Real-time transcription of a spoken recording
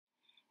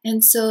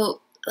And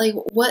so, like,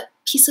 what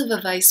piece of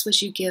advice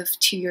would you give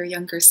to your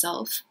younger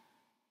self?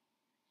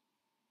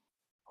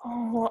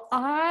 Oh,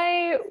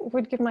 I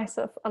would give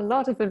myself a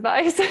lot of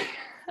advice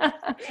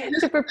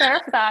to prepare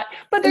for that.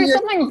 But Oh, there's you're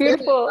something still very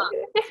beautiful.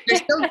 young. You're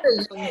still very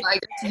young, but I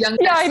guess Yeah,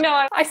 I youngest.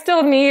 know. I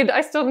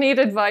still need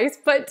advice,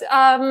 but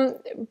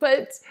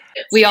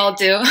We all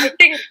do. I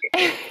think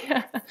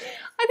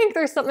I think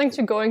there's something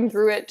to going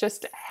through it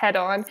just head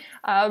on.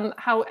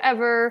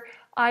 However,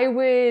 I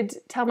would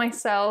tell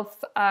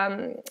myself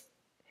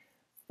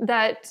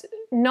that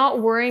not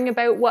worrying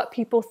about what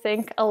people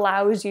think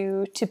allows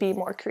you to be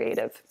more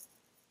creative.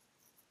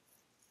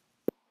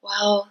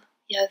 Wow.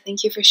 Yeah,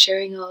 thank you for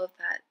sharing all of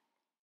that.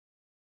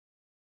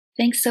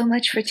 Thanks so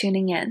much for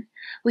tuning in.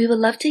 We would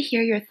love to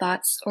hear your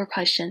thoughts or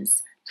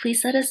questions.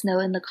 Please let us know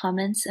in the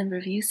comments and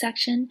review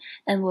section,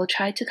 and we'll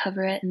try to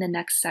cover it in the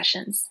next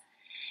sessions.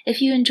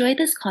 If you enjoyed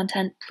this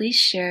content, please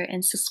share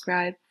and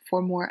subscribe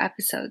for more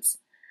episodes.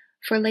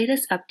 For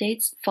latest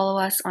updates, follow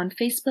us on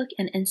Facebook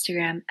and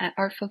Instagram at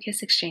Art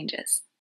Focus Exchanges.